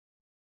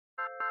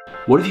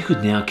What if you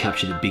could now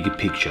capture the bigger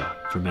picture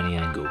from any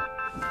angle,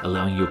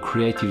 allowing your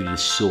creativity to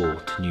soar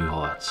to new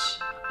heights,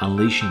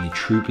 unleashing the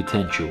true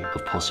potential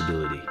of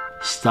possibility?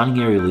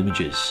 Stunning aerial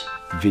images,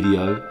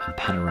 video and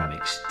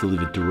panoramics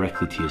delivered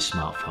directly to your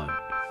smartphone.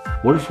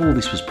 What if all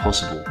this was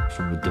possible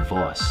from a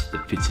device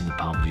that fits in the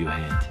palm of your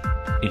hand?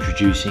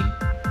 Introducing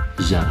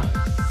ZANO.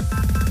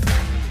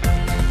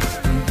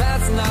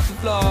 Bouncing off the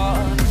floor,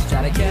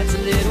 try to catch a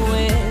little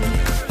wind,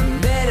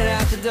 made it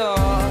out the door,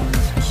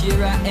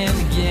 here I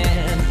am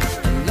again.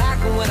 And like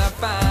when I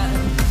find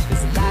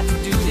there's a lot to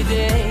do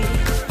today,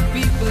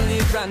 people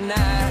live right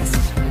nice,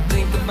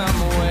 think about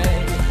my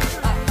way.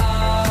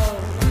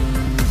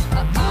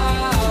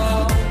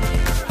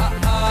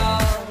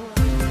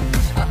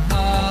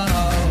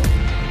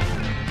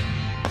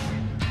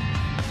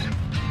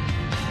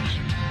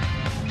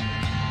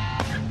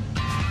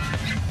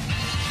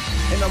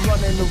 And I'm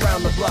running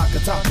around the block, I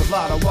talk a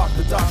lot, I walk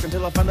the dock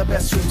until I find the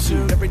best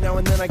swimsuit. Every now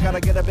and then I gotta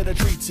get a bit of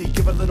treatsy,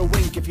 give a little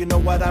wink if you know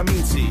what I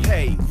mean. See,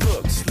 hey,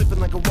 look, slipping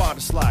like a water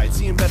slide,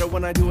 seeing better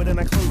when I do it and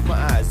I close my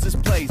eyes. This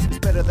place is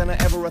better than I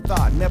ever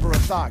thought, never a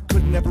thought,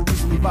 could never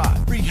reasonably bought.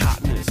 Free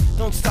hotness,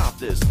 don't stop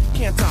this,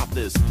 can't top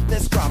this.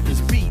 Let's drop this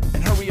beat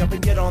and hurry up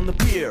and get on the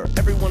pier.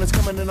 Everyone is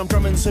coming and I'm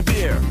drumming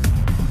severe.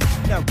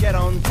 Now get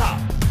on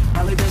top,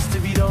 alley best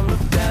if you don't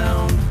look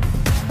down.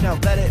 Now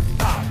let it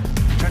pop.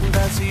 Driving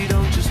fast so you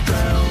don't just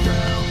drown.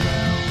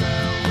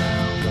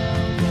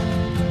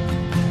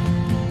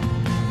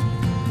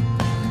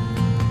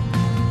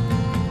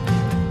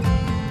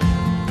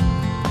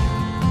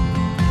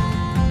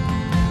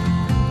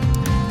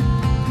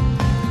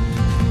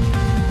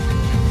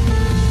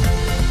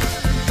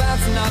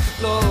 Bouncing off the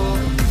floor,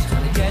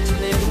 trying to catch a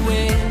little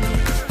wind,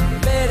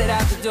 made it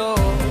out the door,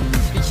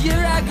 but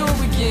here I go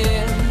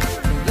again.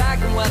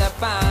 Liking what I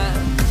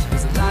find,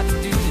 there's a lot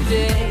to do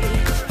today.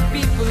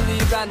 People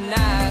live right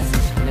nice,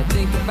 and I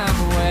think about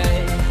my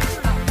way.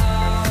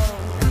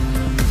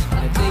 And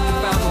I think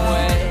about my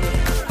way.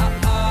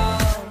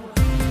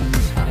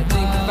 And I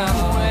think about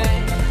my way.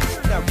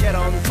 Now get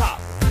on top.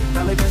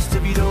 Now live best